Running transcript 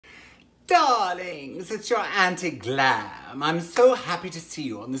Darlings, it's your Auntie Glam. I'm so happy to see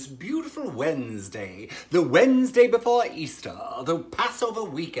you on this beautiful Wednesday, the Wednesday before Easter, the Passover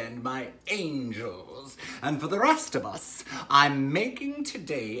weekend, my angels. And for the rest of us, I'm making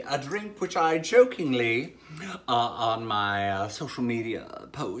today a drink which I jokingly, on my social media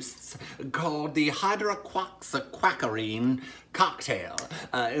posts, called the Hydro-Quacksy-Sequin cocktail,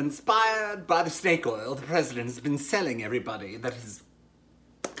 inspired by the snake oil the president has been selling everybody that his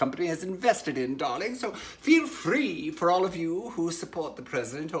company has invested in, darling. So feel free, for all of you who support the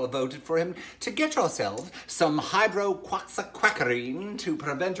president or voted for him, to get yourself some Hydro-Quacksy-Sequin to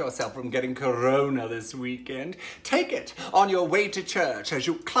prevent yourself from getting corona this weekend. Take it on your way to church as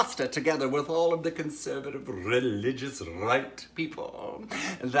you cluster together with all of the conservative religious right people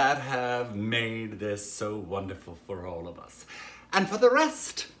that have made this so wonderful for all of us. And for the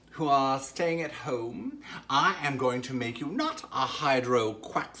rest who are staying at home, I am going to make you not a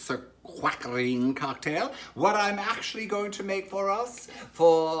Hydro-Quacksy-Sequin cocktail. What I'm actually going to make for us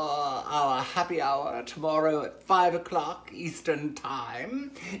for our happy hour tomorrow at 5 o'clock Eastern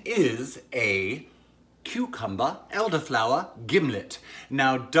Time is a cucumber elderflower gimlet.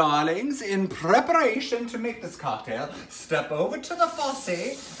 Now, darlings, in preparation to make this cocktail, step over to the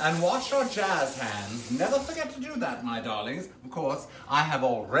faucet and wash your jazz hands. Never forget to do that, my darlings. Of course, I have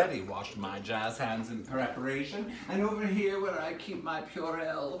already washed my jazz hands in preparation, and over here where I keep my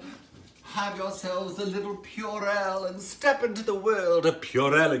Purell, have yourselves a little Purell and step into the world of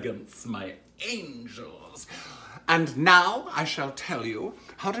pure elegance, my angels. And now I shall tell you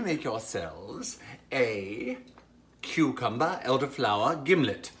how to make yourselves a cucumber elderflower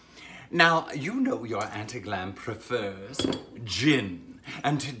gimlet. Now, you know your Auntie Glam prefers gin.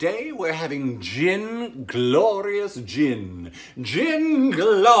 And today we're having gin, glorious gin. Gin,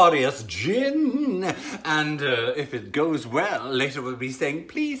 glorious gin. And if it goes well, later we'll be saying,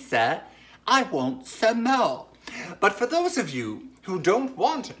 please, sir, I want some more. But for those of you who don't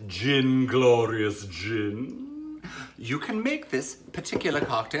want gin, glorious gin, you can make this particular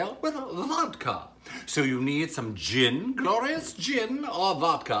cocktail with vodka. So you need some gin, glorious gin or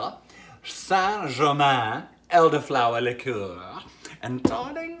vodka, Saint-Germain elderflower liqueur. And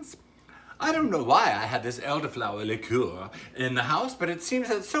darlings, I don't know why I had this elderflower liqueur in the house, but it seems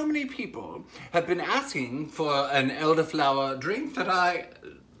that so many people have been asking for an elderflower drink that I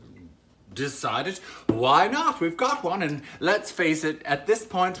decided, why not? We've got one, and let's face it, at this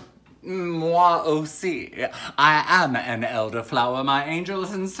point, moi aussi. I am an elderflower, my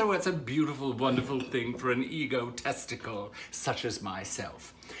angels, and so it's a beautiful, wonderful thing for an egotistical such as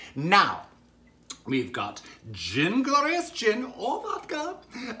myself. Now, we've got gin, glorious gin or vodka,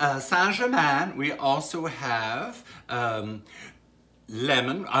 Saint-Germain. We also have lime,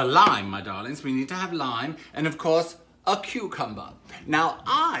 my darlings. We need to have lime, and of course, a cucumber. Now,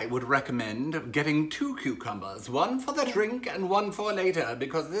 I would recommend getting 2 cucumbers, one for the drink and one for later,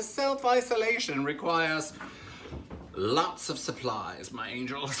 because this self-isolation requires lots of supplies, my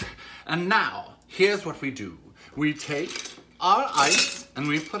angels. And now, here's what we do. We take our ice and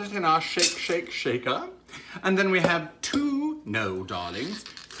we put it in our shaker, and then we have 2, no, darlings,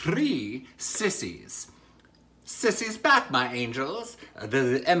 3 sissies. Sissies back, my angels.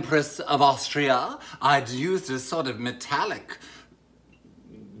 The Empress of Austria. I'd used a sort of metallic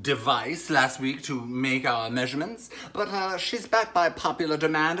device last week to make our measurements, but she's back by popular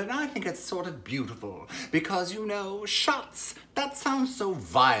demand, and I think it's sort of beautiful because, you know, shots, that sounds so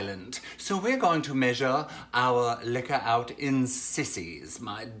violent. So we're going to measure our liquor out in sissies,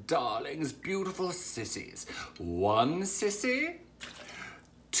 my darlings, beautiful sissies. 1 sissy,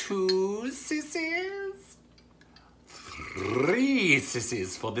 2 sissies, 3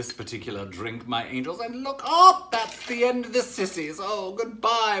 sissies for this particular drink, my angels. And look, oh, that's the end of the sissies. Oh,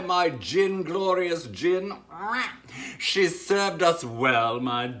 goodbye, my gin, glorious gin. She's served us well,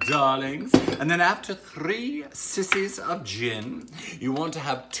 my darlings. And then after 3 sissies of gin, you want to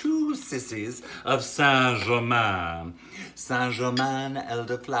have 2 sissies of Saint-Germain. Saint-Germain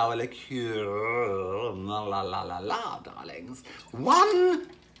elderflower liqueur. La la la la la, darlings.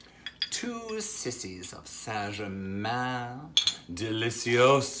 2 sissies of Saint-Germain.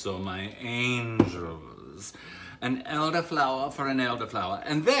 Delicioso, my angels. An elderflower for an elderflower.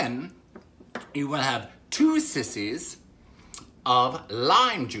 And then you will have 2 sissies of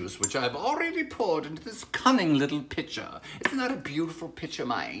lime juice, which I've already poured into this cunning little pitcher. Isn't that a beautiful pitcher,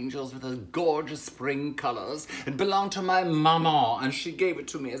 my angels, with those gorgeous spring colors? It belonged to my mama, and she gave it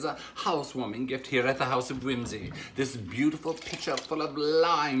to me as a housewarming gift here at the House of Whimsy. This beautiful pitcher full of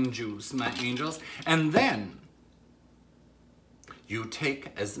lime juice, my angels. And then you take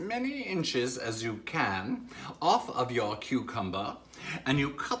as many inches as you can off of your cucumber and you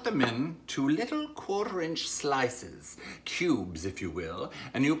cut them into little 1/4-inch slices, cubes if you will,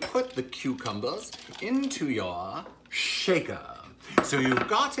 and you put the cucumbers into your shaker. So you've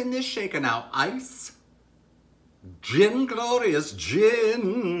got in this shaker now ice, gin, glorious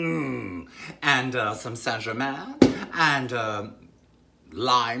gin, and some Saint-Germain, and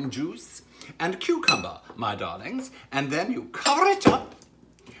lime juice, and cucumber, my darlings. And then you cover it up.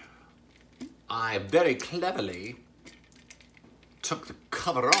 I very cleverly took the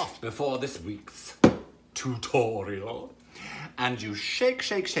cover off before this week's tutorial. And you shake,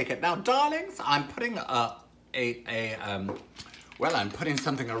 shake, shake it. Now, darlings, I'm putting well, I'm putting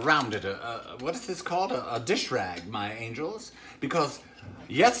something around it. What is this called? A dish rag, my angels. Because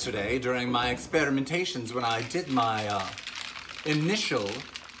yesterday, during my experimentations, when I did my initial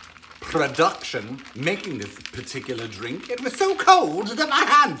production making this particular drink, it was so cold that my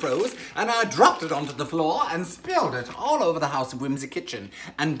hand froze and I dropped it onto the floor and spilled it all over the House of Whimsy kitchen.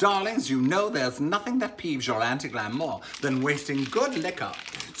 And darlings, you know there's nothing that peeves your Auntie Glam more than wasting good liquor.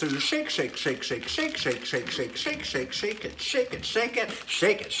 So you shake, shake, shake, shake, shake, shake, shake, shake, shake, shake, shake it, shake it, shake it,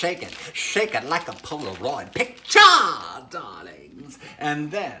 shake it, shake it, shake it like a Polaroid picture, darlings.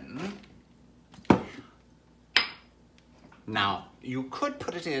 And then, now you could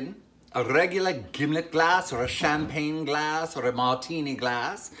put it in a regular gimlet glass or a champagne glass or a martini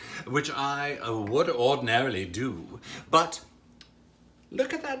glass, which I would ordinarily do, but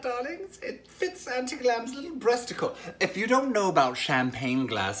look at that, darlings. It fits Auntie Glam's little breasticle. If you don't know about champagne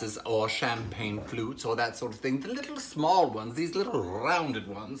glasses or champagne flutes or that sort of thing, the little small ones, these little rounded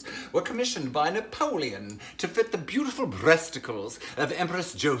ones, were commissioned by Napoleon to fit the beautiful breasticles of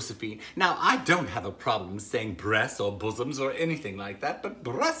Empress Josephine. Now, I don't have a problem saying breasts or bosoms or anything like that, but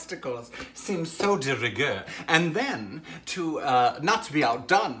breasticles seem so de rigueur. And then, to not to be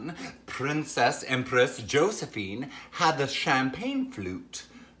outdone, Princess Empress Josephine had the champagne flute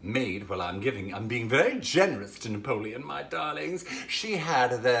made, well, I'm being very generous to Napoleon, my darlings. She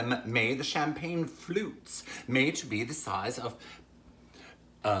had them made, the champagne flutes, made to be the size of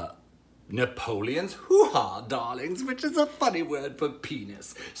Napoleon's hoo-ha, darlings, which is a funny word for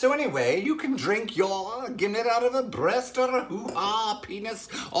penis. So anyway, you can drink your gimlet out of a breast or a hoo-ha, penis,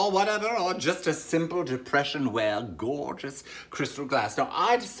 or whatever, or just a simple depression wear gorgeous crystal glass. Now,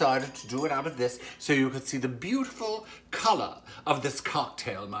 I decided to do it out of this so you could see the beautiful color of this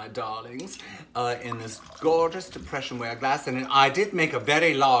cocktail, my darlings, in this gorgeous depression wear glass. And I did make a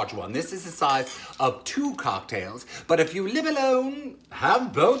very large one. This is the size of 2 cocktails, but if you live alone,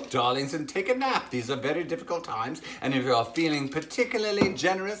 have both, darlings, and take a nap. These are very difficult times, and if you're feeling particularly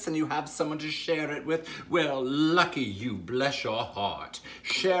generous and you have someone to share it with, well, lucky you, bless your heart.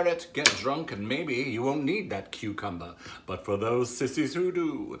 Share it, get drunk, and maybe you won't need that cucumber. But for those sissies who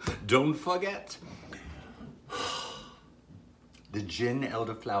do, don't forget the gin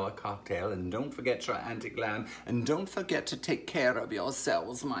elderflower cocktail, and don't forget your Auntie Glam, and don't forget to take care of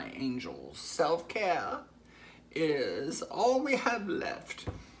yourselves, my angels. Self-care is all we have left.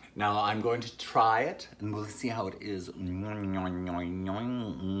 Now I'm going to try it, and we'll see how it is.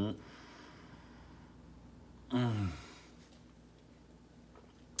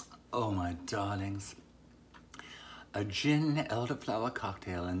 Oh, my darlings. A gin elderflower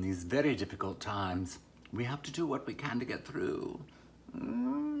cocktail in these very difficult times. We have to do what we can to get through.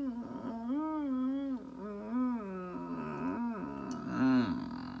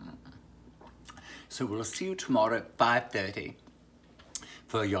 So we'll see you tomorrow at 5:30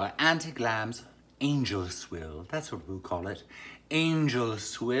 for your Auntie Glam's Angel Swill. That's what we'll call it. Angel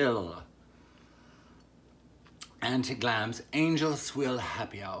Swill. Auntie Glam's Angel Swill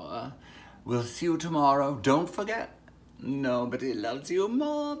Happy Hour. We'll see you tomorrow. Don't forget, nobody loves you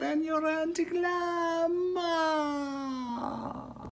more than your Auntie Glam.